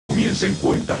Piensa en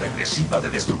cuenta regresiva de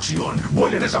destrucción.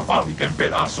 Vuelen esa fábrica en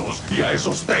pedazos y a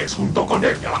esos tres junto con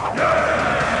ella.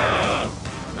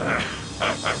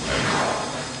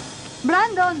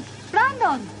 ¡Brandon!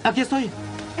 ¡Brandon! Aquí estoy.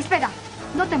 Espera,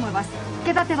 no te muevas.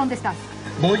 Quédate donde estás.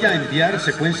 Voy a enviar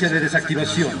secuencia de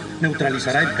desactivación.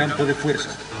 Neutralizará el campo de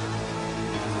fuerza.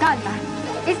 Calma.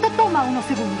 Esto toma unos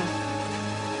segundos.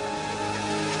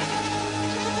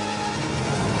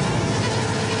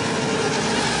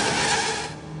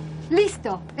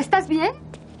 Listo. ¿Estás bien?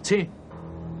 Sí.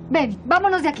 Ven,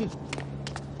 vámonos de aquí.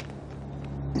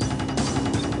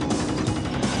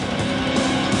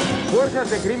 Fuerzas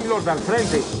de Grimlord al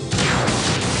frente.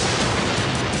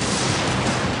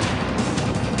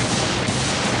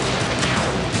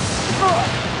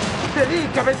 ¡Oh! ¡Te di,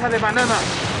 cabeza de banana!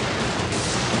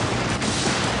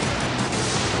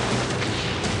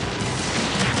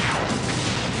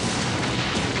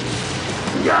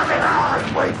 ¡Ya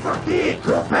verás! ¡Voy por ti,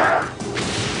 Trooper!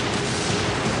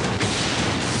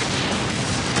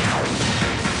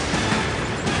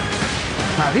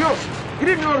 ¡Adiós!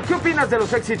 Grimlord, ¿qué opinas de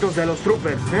los éxitos de los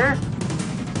Troopers,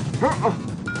 Oh, oh.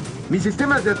 Mis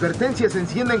sistemas de advertencia se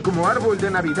encienden como árbol de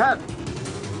Navidad.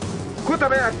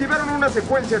 JB, activaron una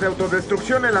secuencia de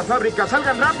autodestrucción en la fábrica.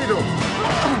 ¡Salgan rápido!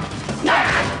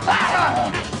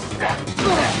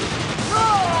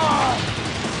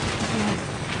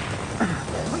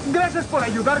 Gracias por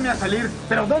ayudarme a salir.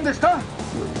 ¿Pero dónde está?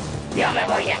 Yo me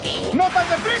voy de aquí. ¡No tan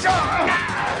deprisa!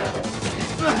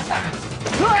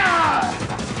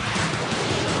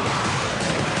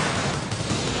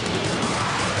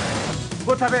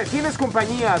 JB, tienes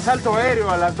compañía. Asalto aéreo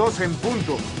a las 12 en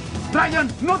punto.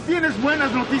 Ryan, ¿no tienes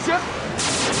buenas noticias?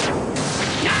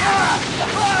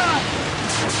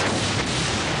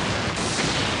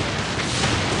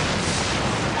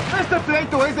 Este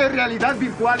pleito es de realidad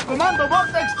virtual. ¡Comando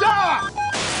Vortex ya!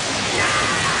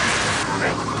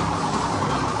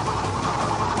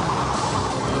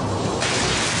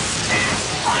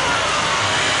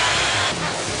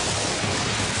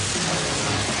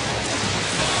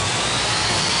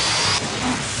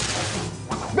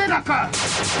 ¡Ven acá!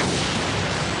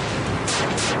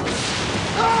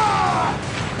 ¡Ah!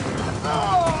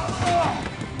 ¡Ah! ¡Ah!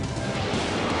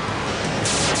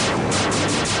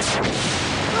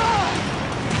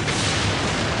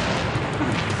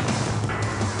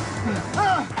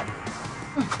 ¡Ah!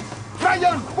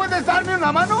 Ryan, ¿puedes darme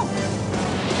una mano?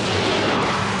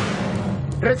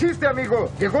 Resiste,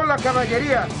 amigo. Llegó la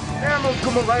caballería. Veamos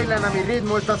cómo bailan a mi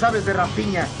ritmo estas aves de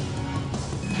rapiña.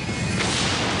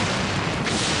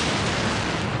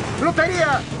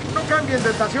 ¡Lotería! No cambien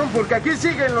de estación porque aquí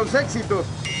siguen los éxitos.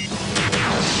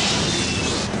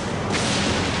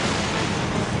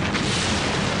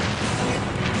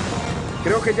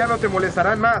 Creo que ya no te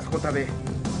molestarán más, JB.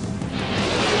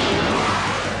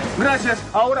 Gracias.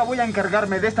 Ahora voy a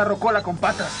encargarme de esta rocola con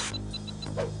patas.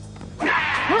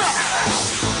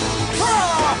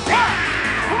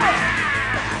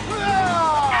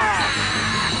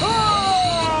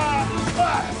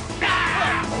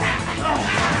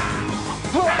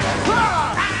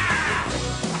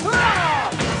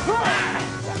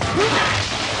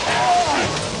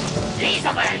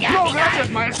 ¡Listo para el viaje! ¡No, gracias,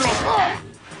 maestro!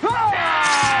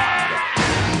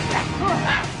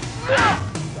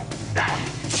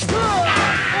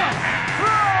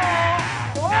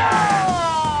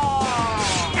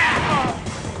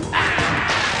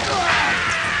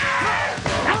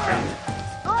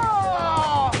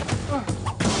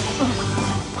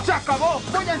 ¡Se acabó!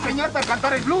 ¡Voy a enseñarte a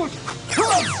cantar el blues!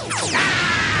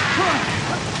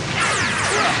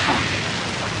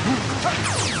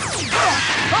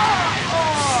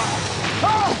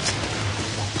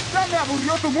 ¡Ya me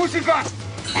aburrió tu música!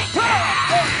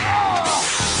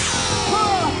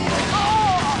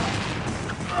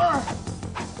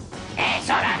 ¡Es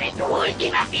hora de tu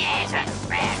última pieza,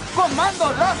 Super!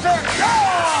 ¡Comando láser!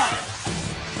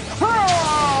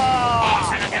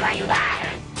 ¡Eso no te va a ayudar!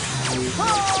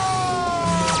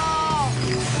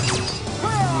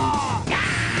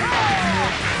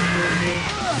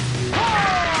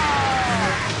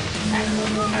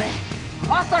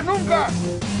 ¡Hasta nunca!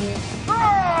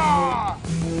 ¡Ah!